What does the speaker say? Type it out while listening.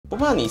不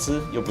怕你吃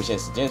又不限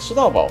时间吃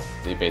到饱，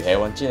在北台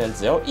湾竟然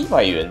只要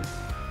100元，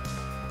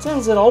这样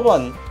子老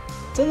板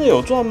真的有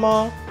赚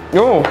吗？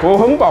有，我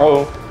很饱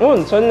了，我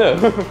很撑的。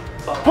对了，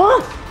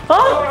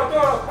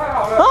快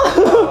好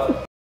了。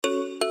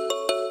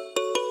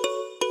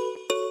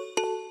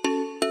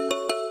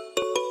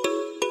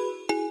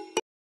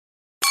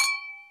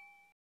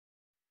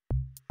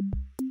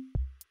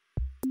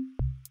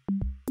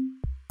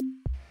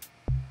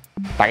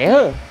大家好，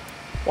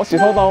我是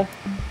土豆。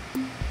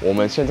我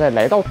们现在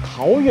来到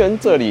桃园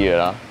这里了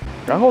啦，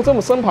然后在我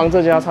们身旁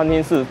这家餐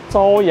厅是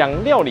朝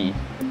阳料理。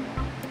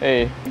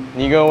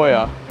你各位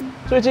啊，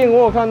最近我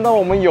有看到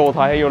我们友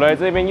台有来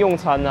这边用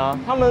餐啊，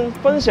他们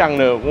分享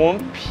了我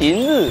们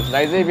平日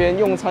来这边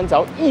用餐只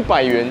要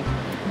100元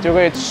就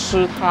可以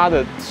吃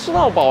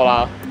到饱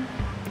啦。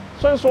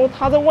虽然说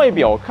它的外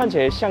表看起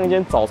来像一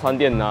间早餐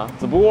店呐，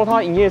只不过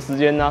它营业时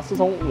间呢是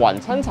从晚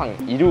餐场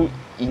一路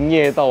营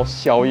业到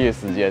宵夜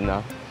时间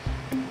呐。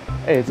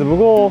只不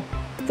过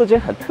这间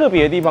很特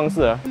别的地方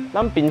是啊，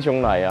咱平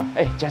常来啊，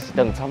吃一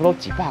顿差不多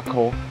100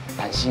块，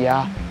但是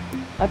啊，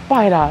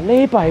拜啦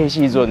礼拜的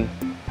时阵，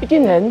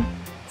竟然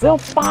只要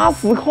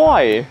80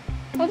块耶，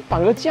它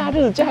反而假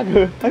日的价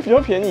格还比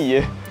较便宜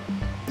耶，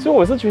所以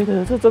我是觉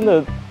得这真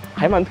的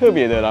还蛮特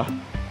别的啦。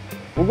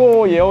不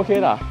过也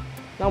OK 啦，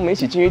那我们一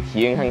起进去体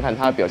验看看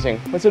它的表现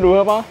会是如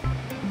何吧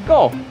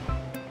 ，Go！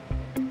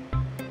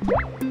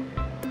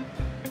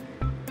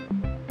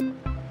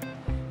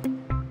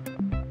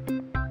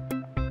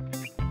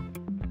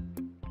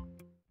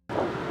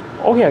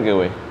 OK 啊，各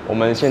位，我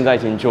们现在已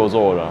经就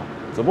座了。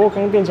只不过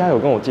刚刚店家有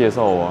跟我介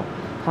绍啊，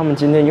他们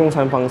今天用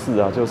餐方式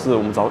啊，就是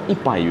我们只要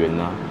100元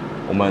啊，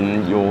我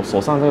们有手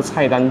上这个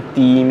菜单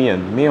第一面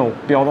没有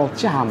标到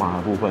价码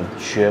的部分，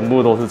全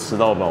部都是吃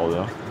到饱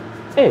的。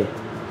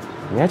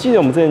你还记得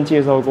我们之前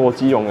介绍过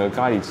基隆的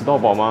咖喱吃到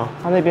饱吗？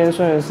它那边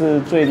虽然是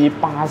最低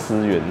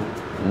80元，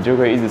你就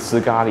可以一直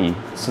吃咖喱，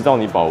吃到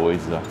你饱为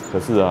止啊。可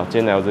是啊，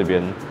今天来到这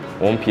边，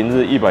我们平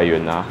日100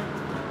元啊，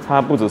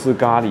它不只是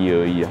咖喱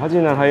而已，它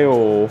竟然还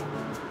有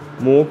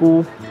蘑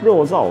菇、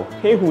肉燥、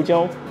黑胡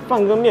椒、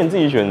饭跟面自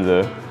己选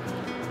择。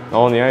然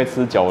后你爱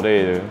吃饺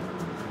类的，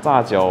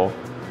炸饺、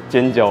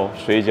煎饺、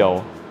水饺，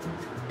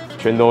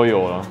全都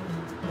有了。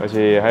而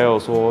且还有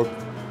说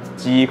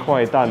鸡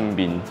块、蛋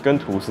饼跟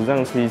吐司这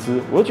样吃一吃，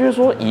我就觉得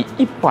说以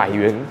100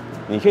元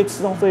你可以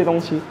吃到这些东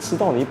西，吃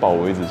到你饱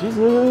为止，其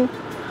实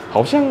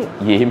好像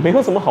也没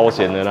有什么好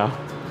嫌的啦。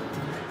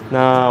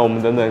那我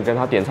们等等跟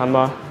他点餐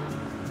吧。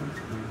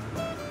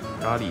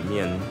咖喱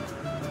面、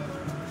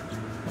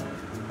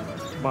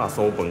肉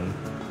酥饭、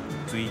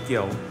水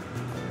饺、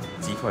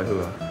鸡块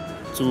盒啊、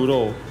猪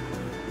肉、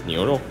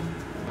牛肉。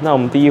那我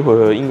们第一回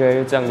合应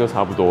该这样就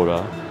差不多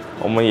了。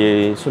我们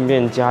也顺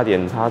便加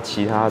点它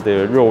其他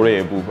的肉类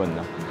的部分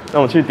啦。那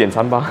我们去点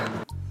餐吧。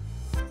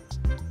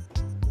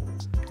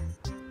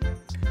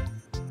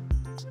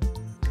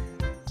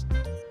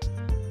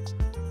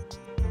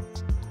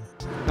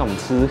那我们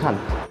吃吃看。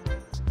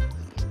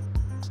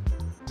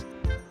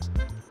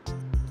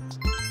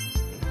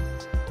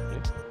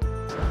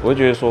我会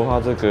觉得说它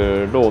这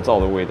个肉燥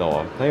的味道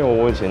啊，很有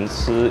我以前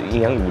吃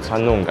营养午餐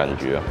那种感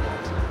觉啊。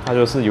它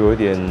就是有一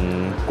点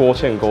勾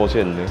芡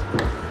的，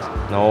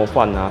然后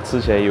饭啊吃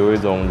起来有一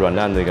种软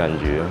烂的感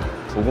觉。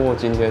不过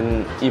今天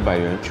100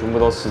元全部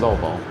都吃到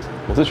饱，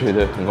我是觉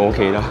得很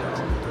OK 啦。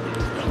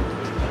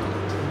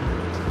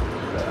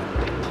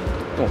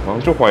好像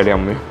就怀凉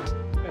没。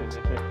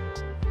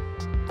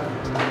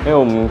还有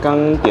我们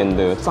刚点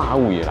的炸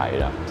物也来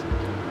了。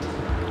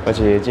而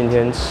且今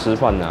天吃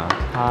饭啊，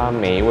它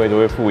每一位都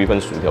会附一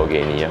份薯条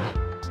给你啊。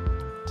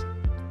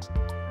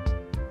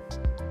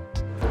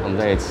我们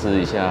再吃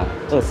一下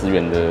20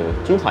元的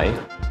猪排。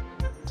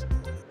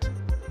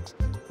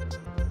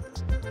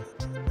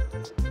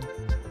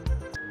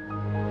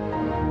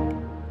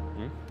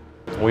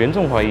我严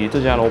重怀疑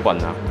这家老板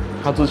啊，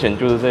他之前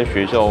就是在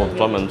学校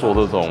专门做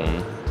这种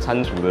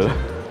餐厨的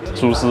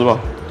厨师吧。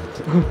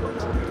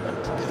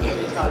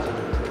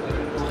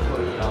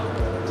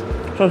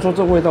虽然说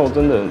这味道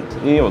真的，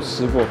你有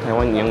吃过台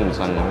湾营养午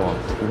餐的话，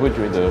你会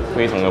觉得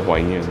非常的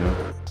怀念的。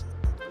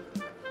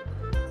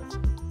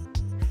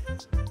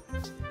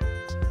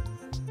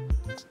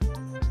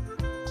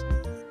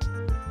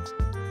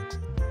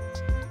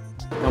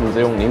那我们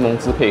再用柠檬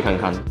汁配看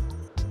看。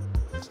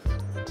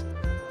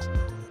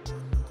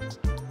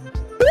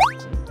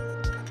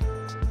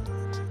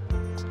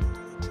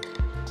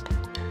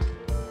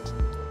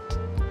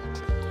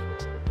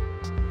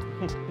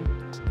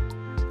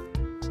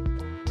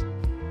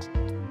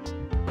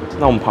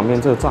那我们旁边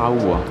这个炸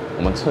物啊，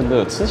我们趁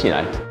热吃起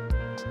来。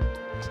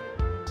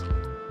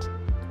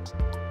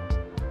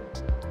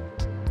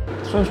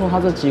虽然说它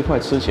这鸡块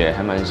吃起来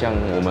还蛮像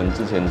我们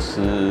之前吃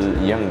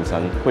一样午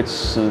餐会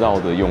吃到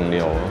的用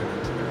料啊，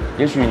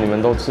也许你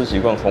们都吃习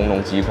惯红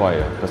龙鸡块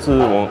了，可是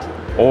我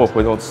偶尔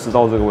回头吃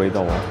到这个味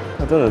道啊，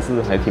它真的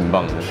是还挺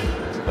棒的。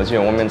而且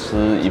我外面吃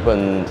一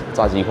份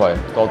炸鸡块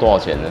都要多少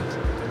钱呢？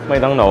麦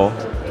当劳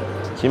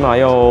起码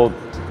要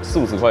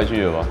40、50块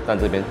去了吧，但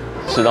这边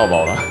吃到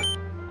饱了。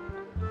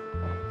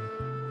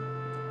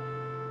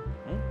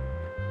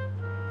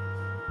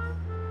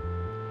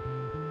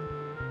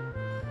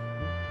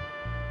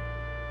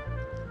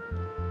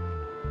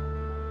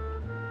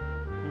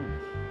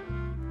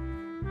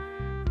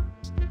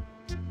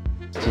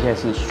接下来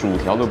是薯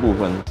条的部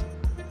分。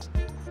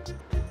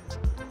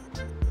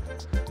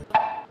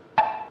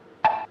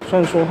虽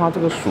然说它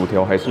这个薯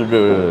条还是热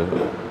热的，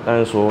但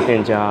是说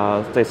店家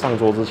在上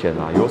桌之前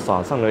啊，有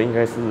撒上了应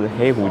该是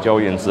黑胡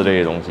椒盐之类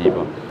的东西吧。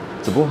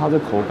只不过它这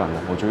口感啊，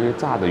我觉得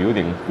炸的有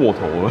点过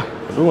头了。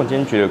如果你今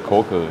天觉得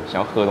口渴，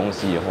想要喝东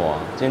西的话，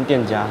今天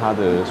店家它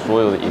的所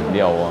有的饮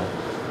料啊，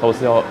都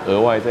是要额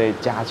外再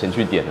加钱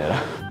去点的啦。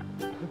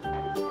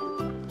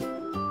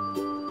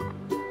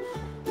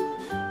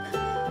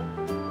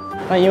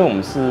但因为我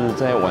们是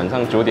在晚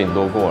上9点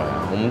多过来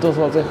啊，我们这时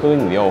候在喝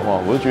饮料的话，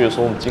我就觉得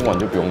说我们今晚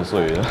就不用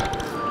睡了，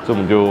所以我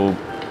们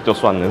就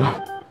算了吧。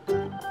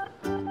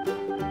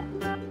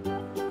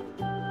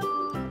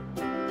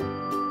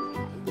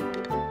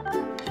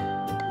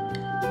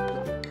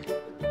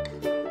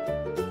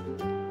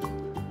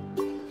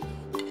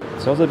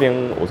吃到这边，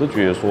我是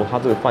觉得说它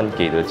这个饭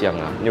给的酱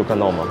啊，你有看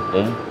到吗？我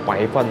们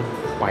白饭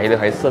白的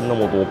还剩那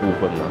么多部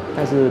分呢。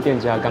但是店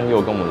家刚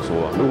又跟我们说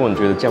啊，如果你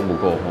觉得酱不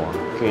够的话，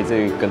可以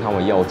再跟他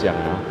们要酱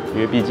啊，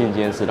因为毕竟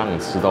今天是让你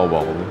吃到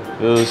饱的，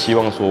就是希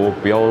望说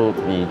不要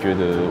你觉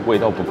得味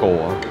道不够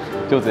啊，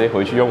就直接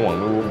回去用网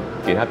络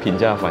给他评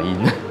价反应。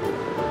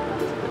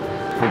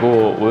不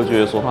过我就觉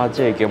得说他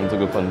既然给我们这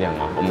个分量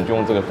啊，我们就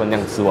用这个分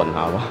量吃完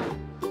它吧。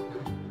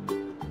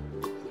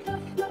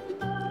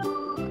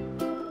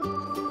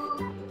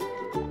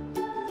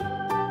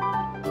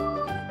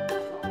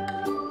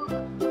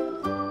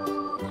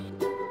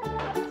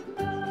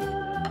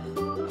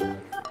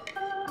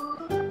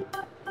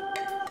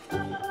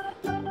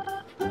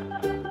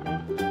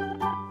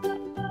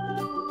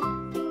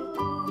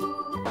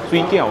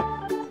水饺，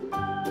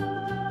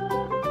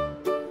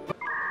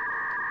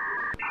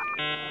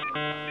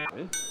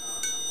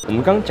我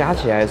们刚夹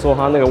起来的时候，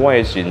它那个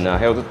外形啊，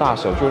还有这大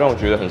小，就让我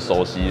觉得很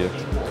熟悉了。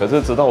可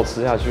是直到我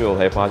吃下去，我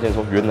才发现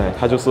说，原来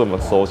它就是我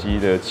们熟悉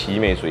的奇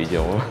美水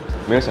饺啊！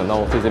没有想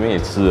到在这边也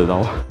吃得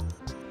到。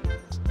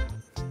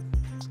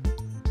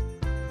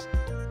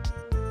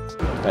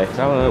来，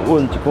咱们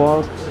问一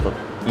寡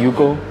油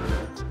糕。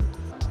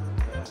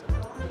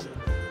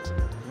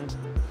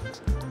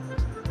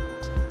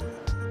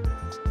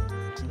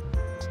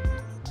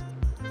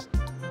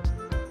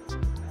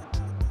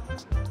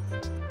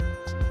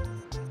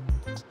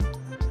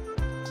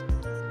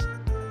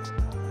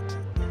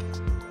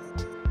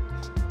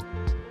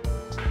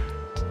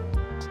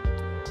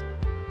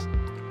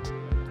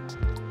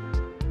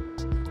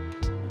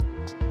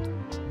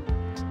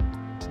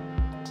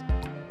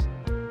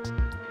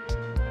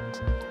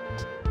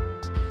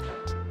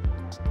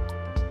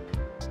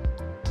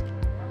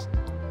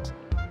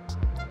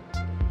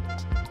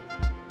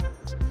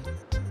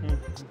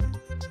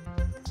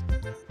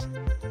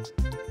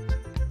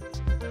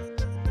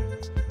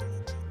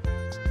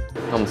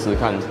那我们试试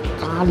看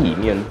咖喱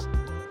面。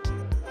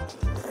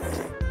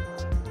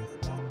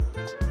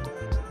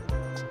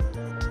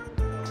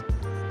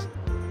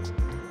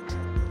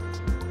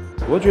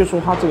我会觉得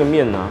说它这个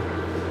面啊，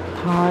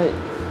它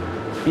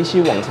比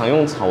起往常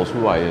用炒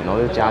出来的，然后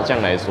再加酱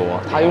来说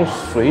啊，它用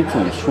水煮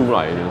出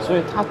来的，所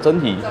以它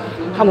整体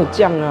它的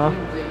酱啊，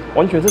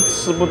完全是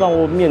吃不到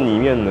面里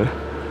面的。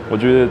我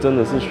觉得真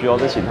的是需要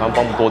再请他们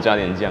帮我们多加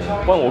点酱，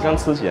不然我刚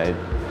吃起来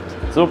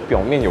只有表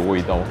面有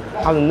味道，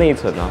它的内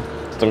层啊。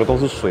整个都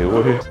是水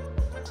味。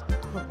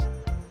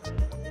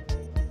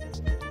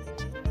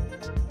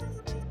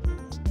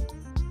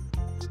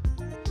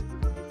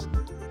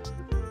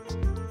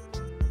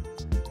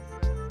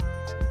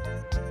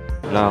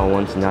那我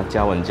们请他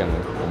加完酱了，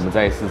我们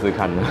再试试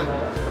看呢。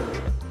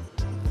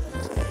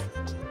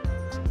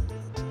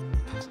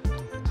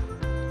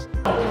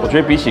我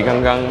觉得比起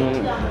刚刚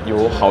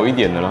有好一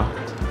点的啦，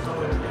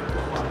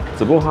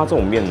只不过它这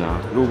种面啊，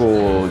如果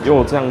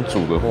用这样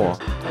煮的话，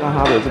那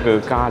它的这个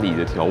咖喱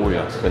的调味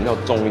啊，可能要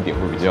重一点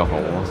会比较好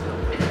啊。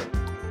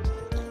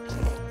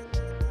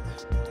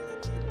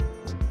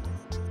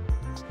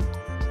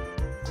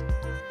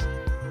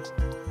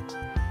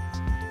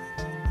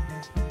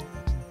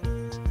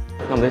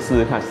那我们再试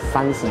试看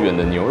30元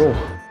的牛肉。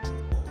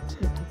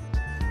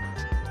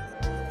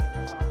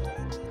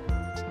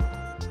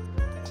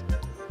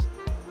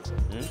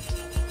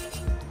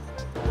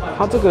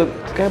它这个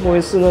该不会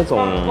是那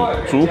种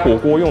煮火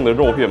锅用的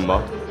肉片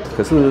吧？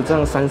可是这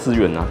样30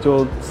元啊，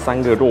就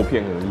3个肉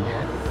片而已。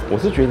我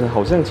是觉得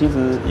好像其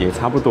实也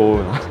差不多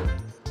了。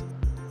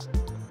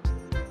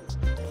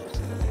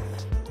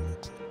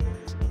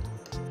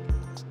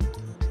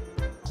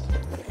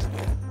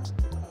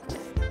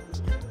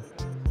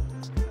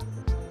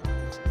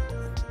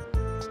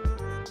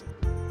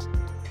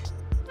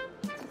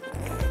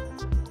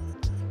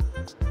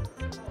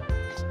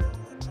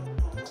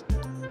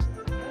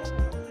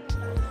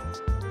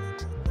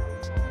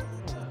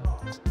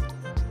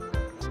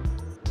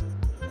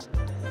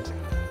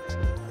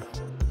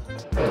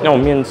那我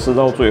面吃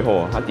到最后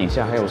啊，它底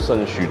下还有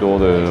剩许多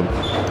的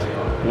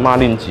马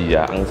铃薯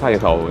啊、红菜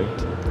头，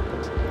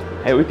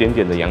还有一点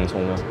点的洋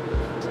葱啊。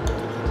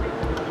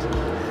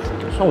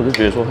所以我就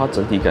觉得说，它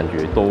整体感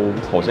觉都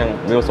好像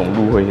没有什么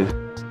入味的。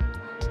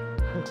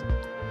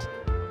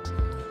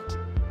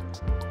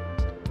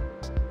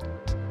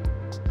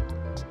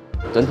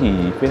整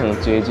体非常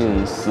接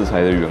近食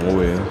材的原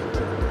味啊。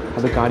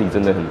它的咖喱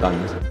真的很淡。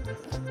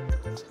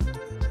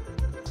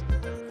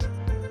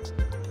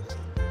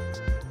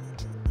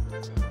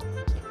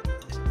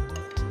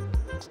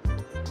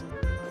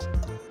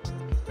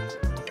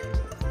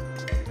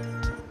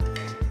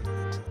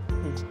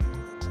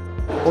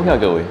OK 啊，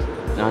各位，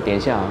然后点一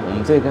下，我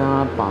们再跟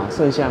他把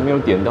剩下没有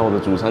点到的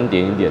主餐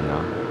点一点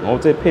啊，然后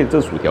再配这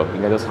薯条，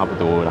应该就差不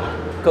多了啦。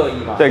各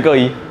一吗？对，各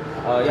一。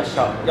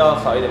要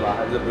少一点吗？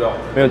还是不用？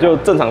没有，就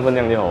正常分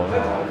量就好了。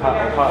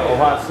我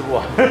怕吃不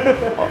完。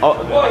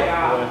不会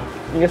啊，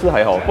应该是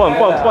还好，不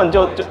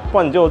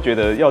然就觉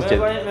得要减。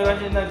没关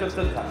系，那就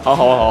正常。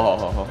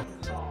好。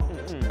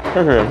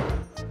谢谢。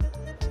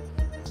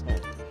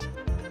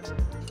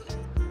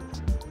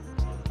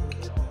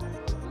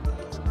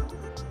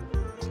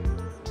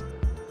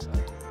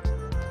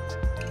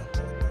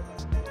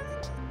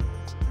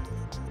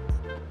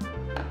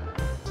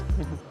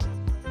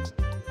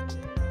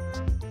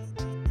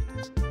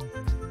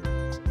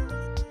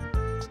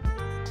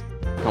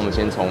那我们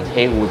先从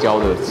黑胡椒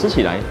的吃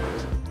起来。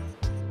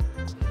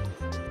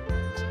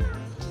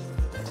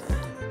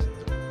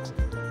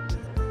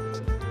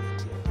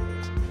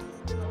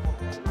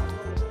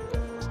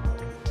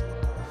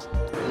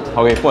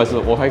OK， 不好意思，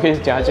我还可以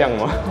加酱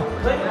吗？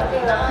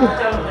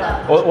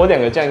我2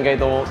个酱应该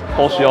都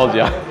需要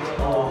加。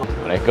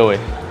来，各位，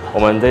我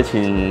们再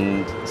请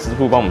师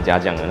傅帮我们加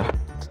酱了。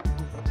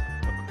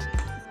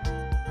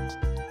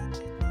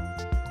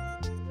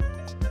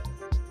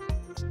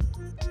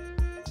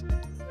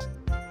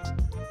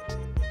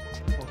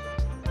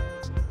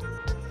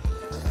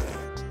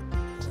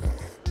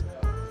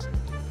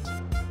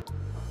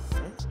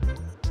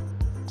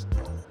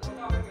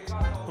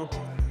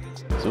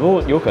只不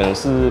过有可能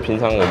是平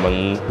常我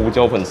们胡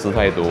椒粉吃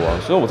太多啊，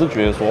所以我是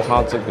觉得说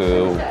它这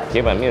个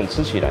铁板面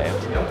吃起来啊，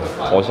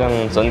好像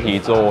整体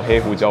只有黑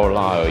胡椒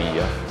辣而已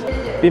啊，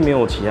并没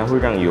有其他会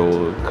让有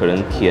可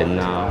能甜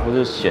啊或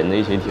者咸的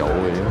一些调味。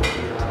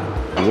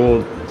不过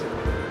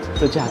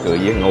这价格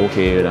也很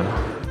OK 的啦。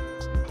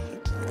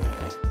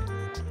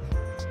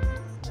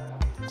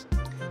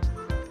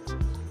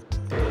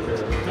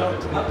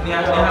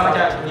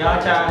你要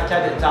加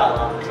点炸的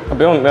吗？啊，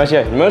不用，没关系，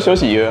你们要休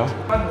息了。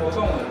办活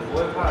动我们不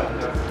会怕人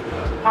家吃的，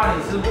怕你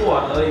吃不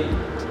完而已。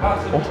怕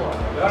吃不完，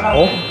不要浪费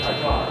食材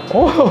就好了。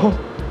哦，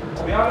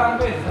不要浪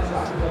费食材。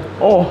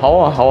哦，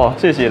好啊，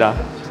谢谢啦，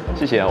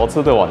我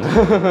吃得完。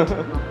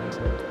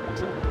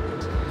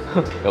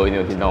各位，你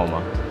有听到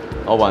吗？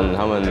老板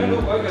他们。如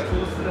果一个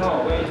厨师哈，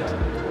我跟你讲，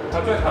他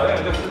最讨厌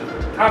的就是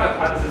他的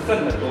盘子剩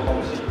很多东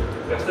西，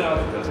表示他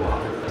煮得不好。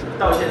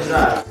到现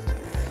在。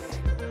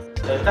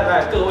大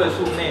概个位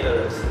数内的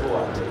人吃不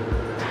完。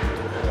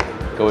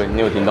各位，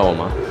你有听到我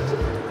吗？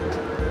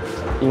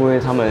因为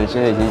他们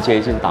现在已经接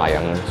近打烊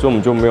了，所以我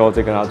们就没有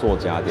再跟他做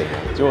加点了。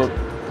结果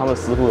他们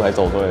师傅还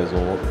走出来说，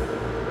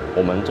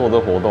我们做这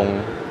活动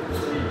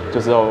就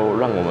是要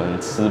让我们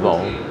吃饱，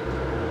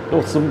如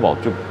果吃不饱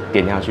就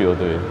点下去就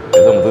对了。可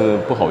是我们真的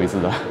不好意思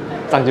的，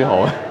这样就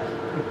好了，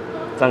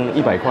这样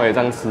100块这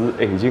样吃，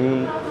已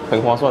经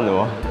很划算了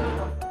嘛。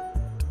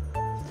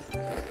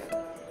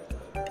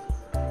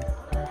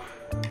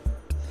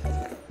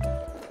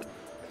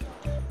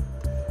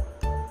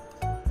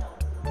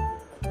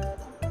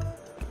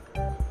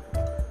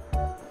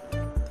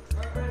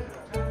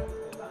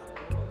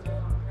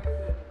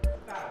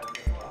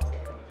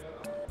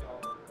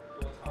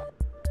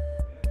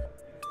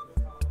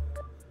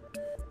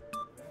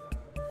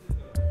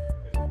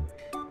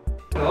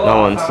那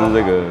我们吃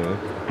这个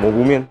蘑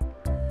菇面，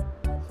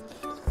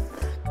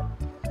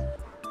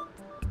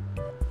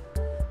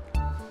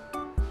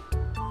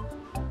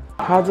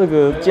它这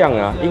个酱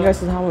啊，应该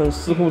是他们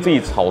师傅自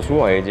己炒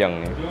出来的酱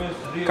呢。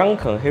刚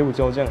可能黑胡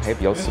椒酱还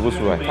比较吃不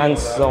出来，但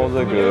吃到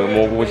这个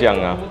蘑菇酱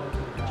啊，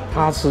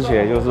它吃起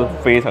来就是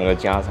非常的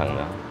家常的。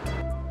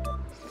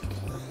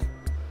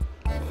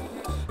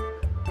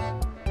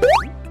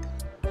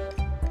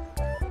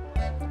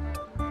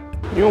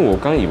因为我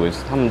刚以为是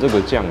他们这个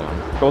酱啊，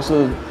都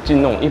是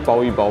进那种一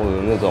包一包的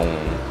那种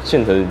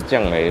现成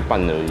酱来拌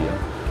而已啊。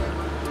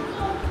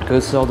可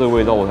是吃到这个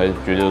味道，我才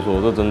觉得说，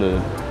这真的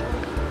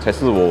才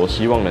是我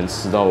希望能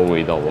吃到的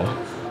味道啊。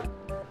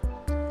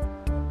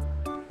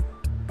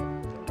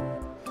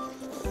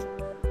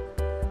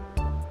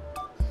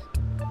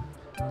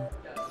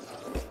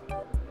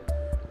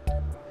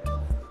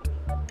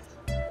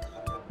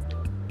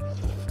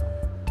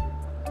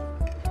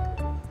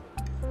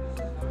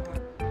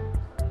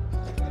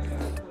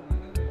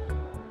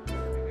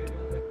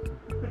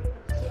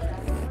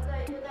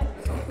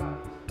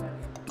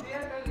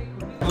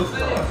吐司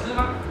有吃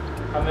吗？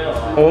还没有啊。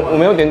我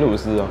没有点吐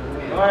司啊。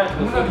我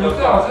们的吐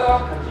司好吃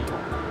哦，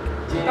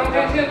当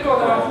天现做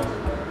的哦，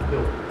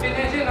今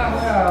天现拿回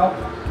来哦。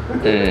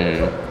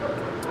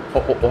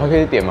我还可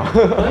以点吗？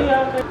可以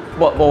啊，可以。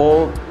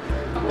我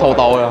偷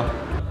刀呀。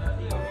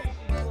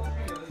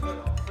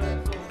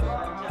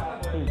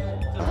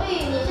所以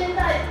你现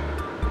在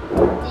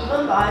几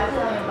分饱还是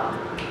还没饱？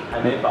还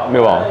没饱。没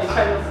有饱。一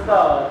看就知道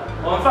了，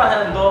我们饭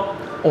很多，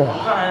哇，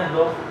看还很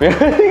多，没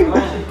关系，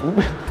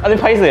啊你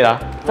拍谁啦？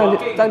这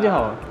样就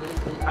好了。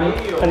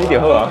那你点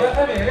喝啊？比较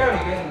特别的料理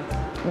给你。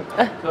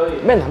哎，可以。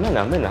慢啦，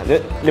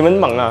你们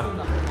忙啊。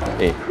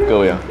哎，各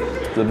位啊，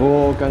只不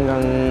过刚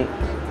刚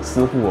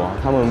师傅啊，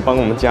他们帮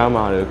我们加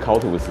码了烤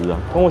吐司啊，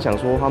跟我想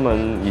说他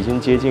们已经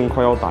接近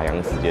快要打烊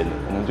时间了，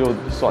我们就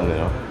算了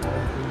啊。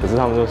可是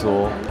他们就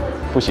说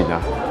不行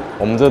啊，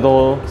我们这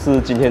都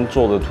是今天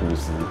做的吐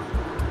司，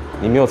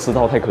你没有吃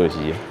到太可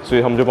惜，所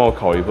以他们就帮我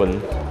烤一份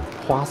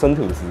花生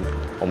吐司，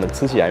我们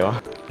吃起来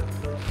吧。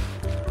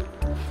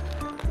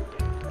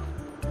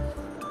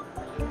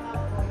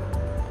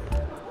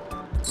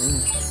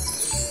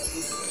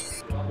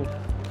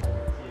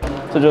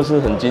这就是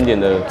很经典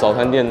的早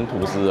餐店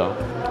吐司啊，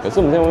可是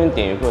我们在外面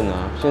点一份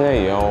啊，现在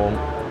也要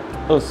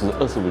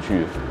25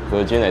去，可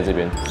是今天来这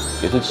边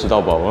也是吃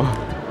到饱啊。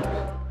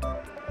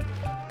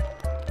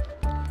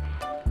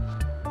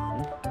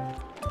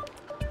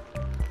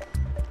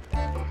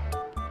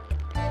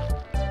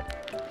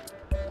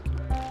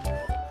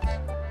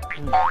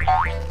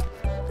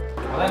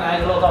我再拿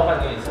一个肉燥饭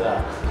给你吃啊。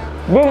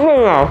不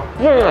用啊，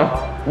不用啊，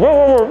不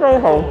用，这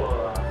样好。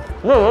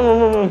不。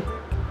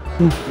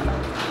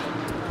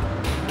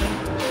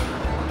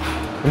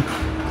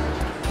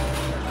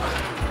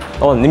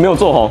哦，你没有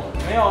做好。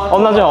没有啊。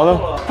哦，那就好了。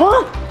做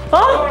了，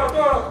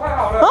快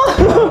好了。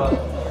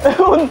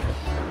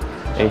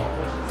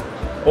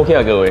OK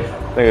啊，各位，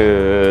那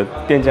个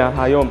店家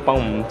他又帮我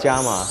们加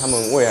码他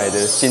们未来的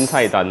新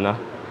菜单呐。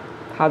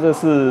他这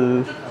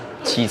是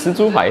起司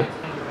猪排，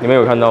你们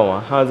有看到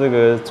吗？他这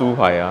个猪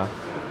排啊，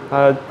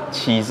它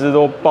起司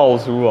都爆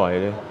出来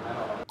了。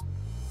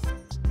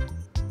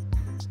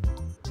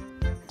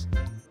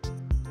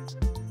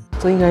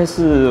这应该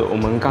是我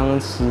们刚刚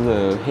吃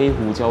的黑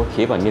胡椒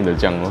铁板面的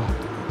酱哦。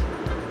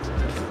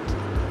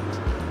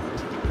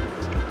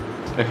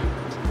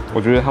我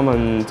觉得他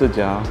们这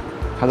家，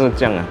它这个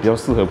酱啊比较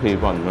适合配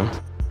饭呢。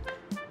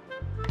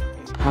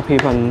它配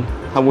饭，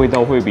它味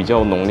道会比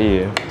较浓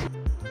烈。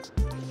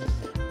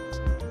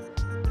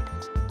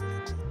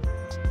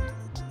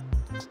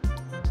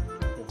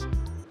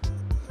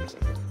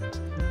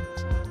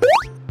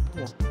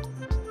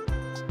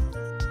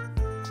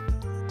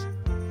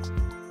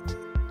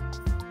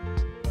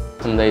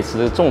他们在吃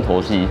的重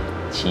头戏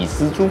起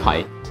司猪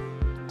排。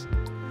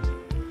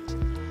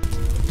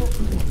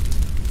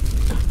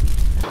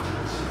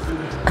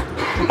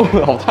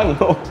哦，好烫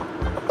哦！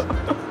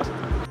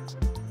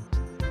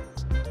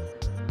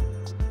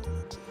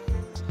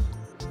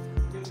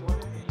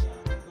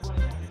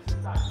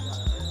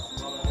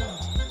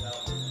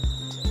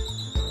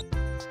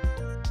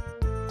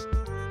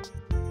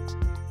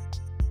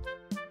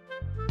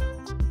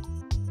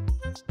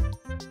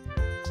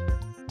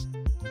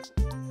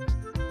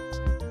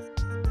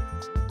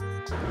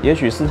也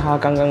许是它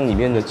刚刚里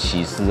面的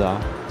起司啊，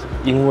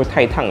因为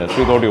太烫了，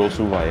所以都流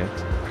出来了。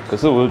可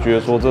是我就觉得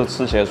说，这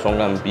吃起来爽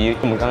感比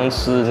我们刚刚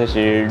吃的那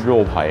些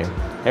肉排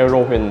还有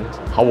肉片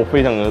好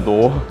非常的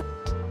多。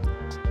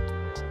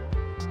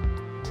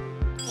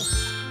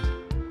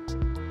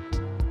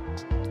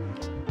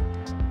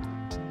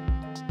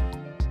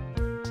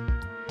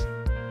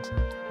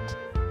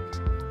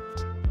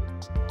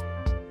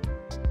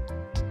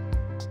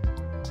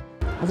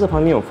它这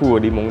旁边有附了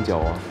柠檬角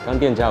啊，刚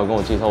店家有跟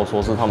我介绍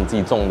说是他们自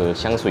己种的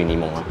香水柠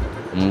檬啊，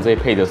我们这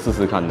配着试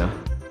试看呢。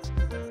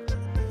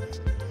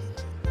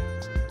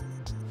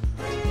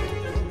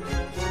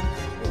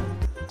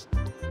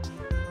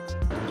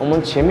我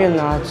们前面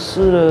呢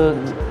吃了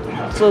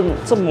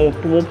这么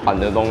多盘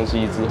的东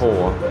西之后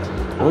啊，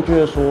我会觉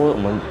得说我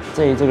们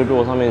在这个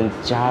肉上面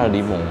加了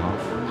柠檬啊，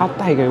它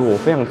带给我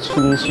非常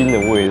清新的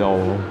味道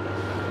哦。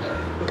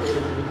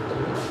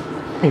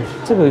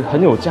这个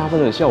很有加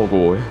分的效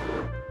果哎。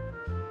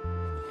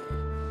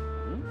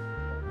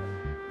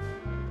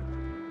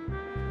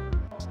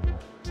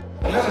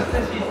那个是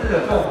西式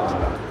的做法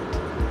了，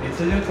你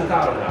吃就知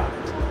道了啦。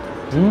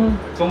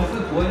中式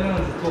不会那样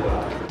子做啦。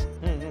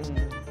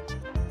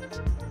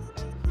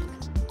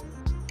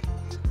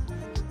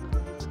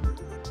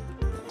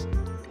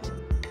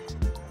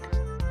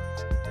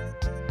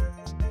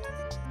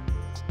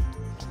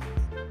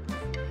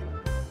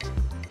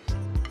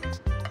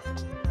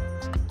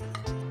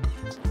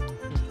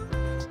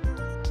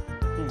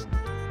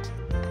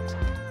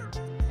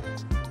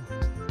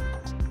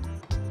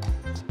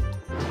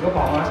有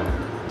饱吗？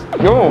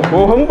有，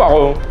我很饱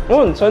了，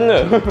我很撑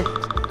的。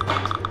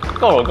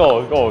够了，够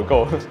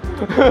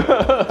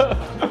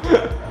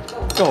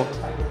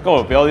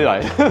了，不要再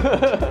来。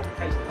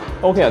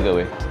OK 啊，各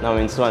位，那我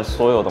们吃完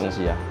所有东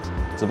西啊，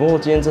只不过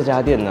今天这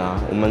家店呢，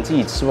我们自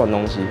己吃完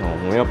东西哦，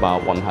我们要把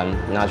碗盘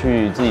拿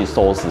去自己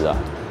收拾啊。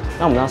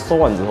那我们它收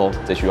完之后，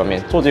再去外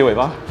面做结尾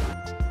吧。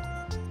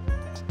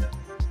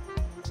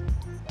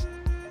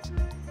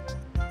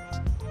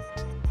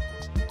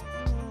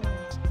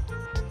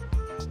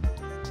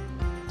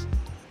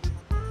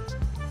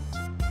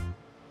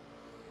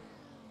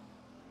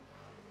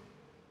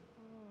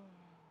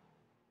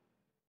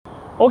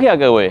OK 啊，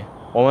各位，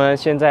我们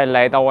现在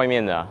来到外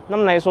面了，那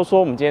么来说说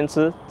我们今天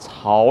吃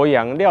朝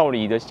阳料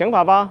理的想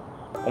法吧。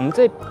我们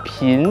在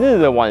平日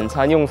的晚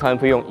餐用餐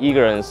费用，一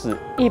个人是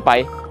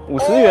150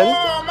元。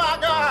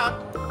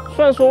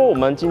虽然说我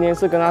们今天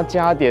是跟他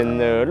加点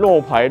了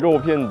肉排、肉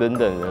片等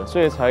等的，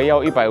所以才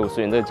要150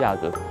元这个价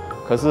格。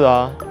可是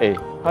啊，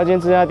他今天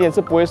这家店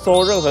是不会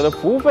收任何的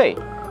服务费，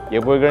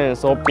也不会跟人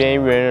收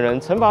边缘人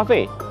惩罚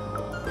费，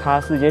它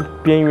是一间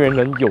边缘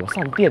人友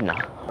善店呐。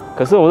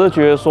可是我是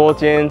觉得说，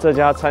今天这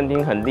家餐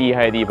厅很厉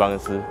害的地方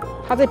是，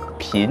它在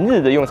平日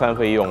的用餐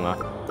费用啊，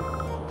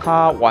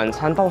它晚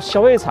餐到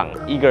宵夜场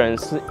一个人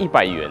是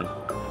100元。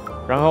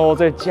然后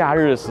在假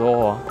日的时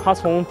候啊，他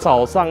从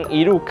早上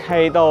一路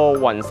开到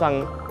晚上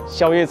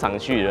宵夜场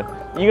去了，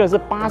一个是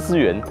80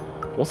元。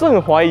我是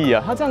很怀疑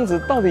啊，他这样子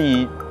到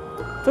底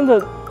真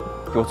的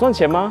有赚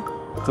钱吗？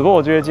只不过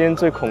我觉得今天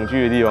最恐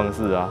惧的地方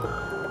是啊，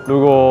如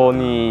果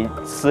你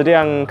食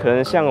量可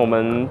能像我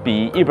们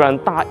比一般人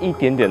大一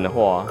点点的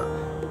话，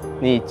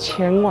你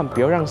千万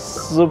不要让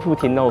师傅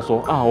听到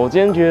说啊，我今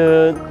天觉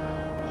得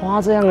花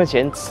这样的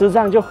钱吃这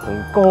样就很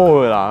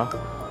够了啦。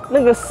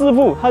那个师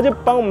傅他就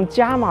帮我们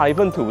加码一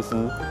份吐司，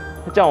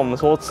他叫我们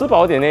说吃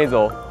饱一点那一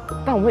种。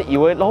但我们以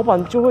为老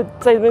板就会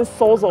在这边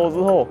收手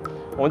之后，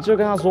我们就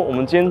跟他说，我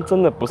们今天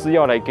真的不是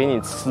要来给你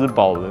吃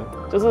饱的，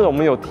就是我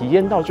们有体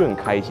验到就很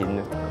开心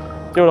的。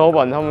就老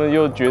板他们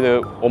又觉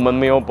得我们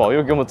没有饱，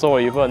又给我们做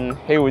了一份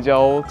黑胡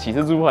椒起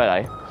司猪排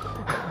来。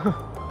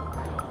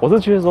我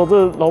是觉得说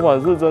这老板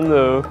是真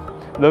的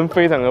人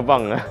非常的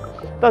棒啊，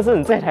但是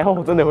你在台湾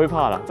我真的会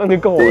怕了，这样就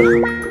够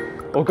了，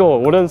我够了，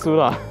我认输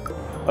了。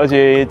而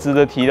且值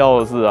得提到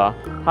的是啊，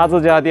他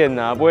这家店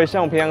啊不会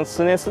像平常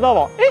吃到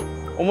饱，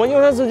我们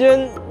用餐时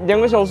间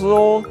2个小时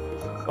哦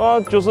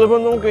，90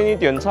分钟给你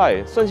点菜，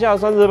剩下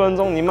30分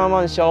钟你慢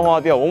慢消化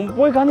掉，我们不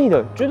会赶你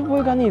的，绝对不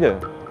会赶你的，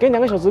给你2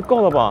个小时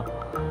够了吧？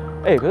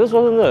可是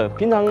说真的，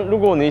平常如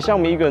果你像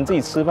我们一个人自己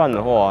吃饭的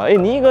话，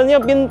你一个人要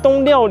边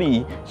东料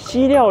理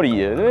西料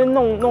理的，那边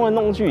弄来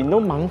弄去，你都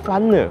忙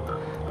翻了，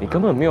你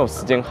根本没有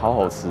时间好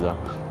好吃啊。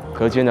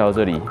可是今天来到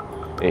这里，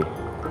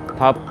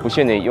它不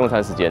限你用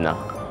餐时间呐。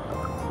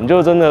你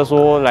就真的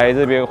说来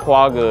这边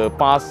花个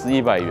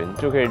80、100元，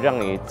就可以让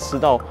你吃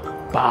到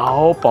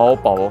饱，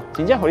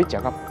真正让你吃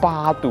到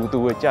饱嘟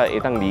嘟的，才会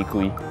当离开。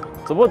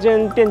只不过今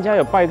天店家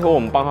有拜托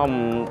我们帮他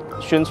们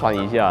宣传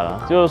一下啦，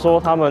就是说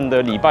他们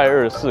的礼拜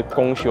2是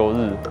公休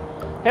日，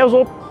还有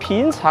说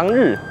平常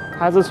日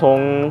它是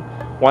从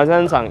晚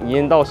餐场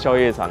延到宵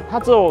夜场，它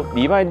只有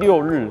礼拜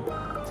6日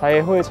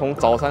才会从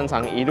早餐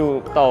场一路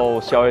到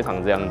宵夜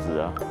场这样子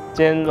啊。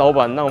今天老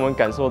板让我们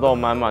感受到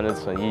满满的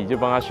诚意，就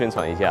帮他宣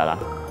传一下啦。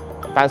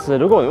但是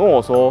如果你问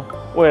我说，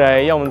未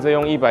来要我们再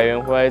用100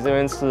元回来这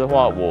边吃的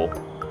话，我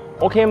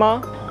OK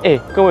吗？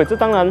各位，这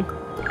当然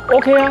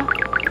OK 啊。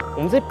我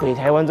们在北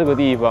台湾这个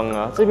地方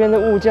啊，这边的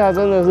物价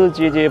真的是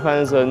节节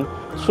攀升。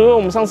除了我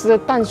们上次在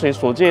淡水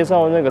所介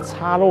绍的那个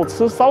叉肉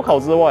吃烧烤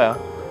之外啊，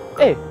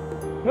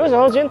没有想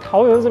到今天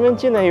桃园这边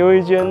竟然有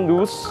一间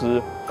如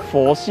此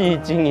佛系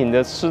经营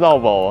的吃到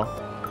饱啊！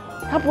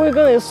他不会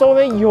跟你收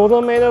那有的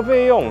没的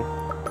费用，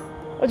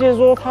而且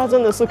说他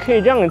真的是可以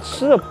让你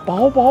吃得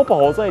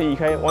饱再离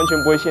开，完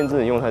全不会限制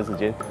你用餐时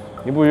间。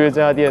你不觉得这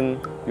家店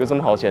有这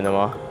么好钱的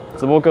吗？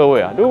只不过各位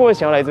啊，如果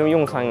想要来这边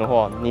用餐的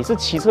话，你是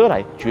骑车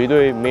来绝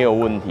对没有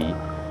问题。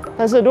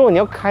但是如果你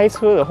要开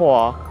车的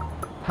话，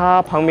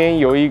它旁边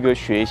有一个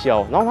学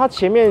校，然后它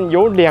前面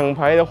有2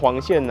排的黄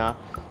线啊，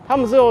他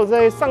们只有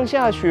在上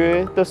下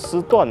学的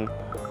时段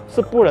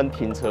是不能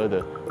停车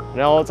的。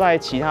然后在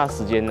其他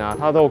时间呢，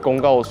他都有公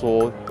告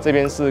说这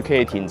边是可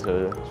以停车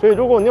的。所以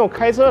如果你有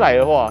开车来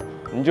的话，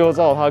你就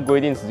照他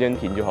规定时间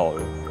停就好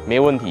了，没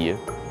问题。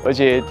而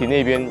且停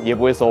那边也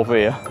不会收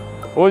费啊。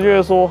我会觉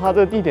得说，它这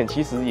个地点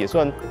其实也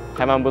算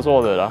还蛮不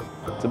错的啦。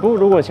只不过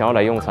如果想要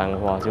来用餐的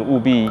话，就务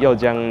必要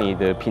将你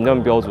的评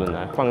断标准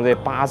放在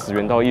80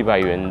元到100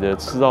元的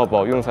吃到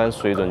饱用餐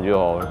水准就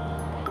好了。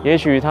也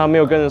许他没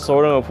有跟人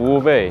收任何服务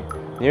费，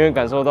你会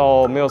感受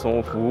到没有什么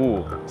服务，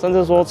甚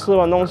至说吃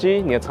完东西，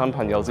你的餐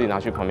盘你要自己拿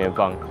去旁边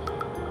放。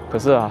可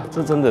是啊，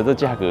这真的这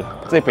价格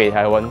在北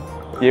台湾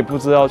也不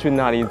知道去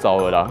哪里找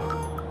了啦，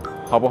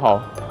好不好？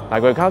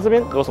来，各位看到这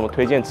边，有什么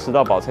推荐吃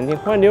到饱餐厅，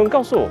欢迎留言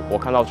告诉我，我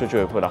看到就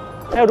会回答。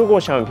还有，如果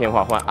喜欢影片的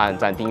话，欢迎按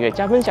赞、订阅、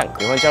加分享，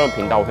也欢迎加入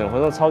频道，我可能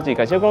会超级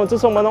感谢观众支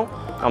持我们哦。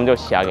那我们就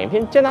下个影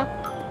片见啦，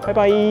拜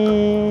拜。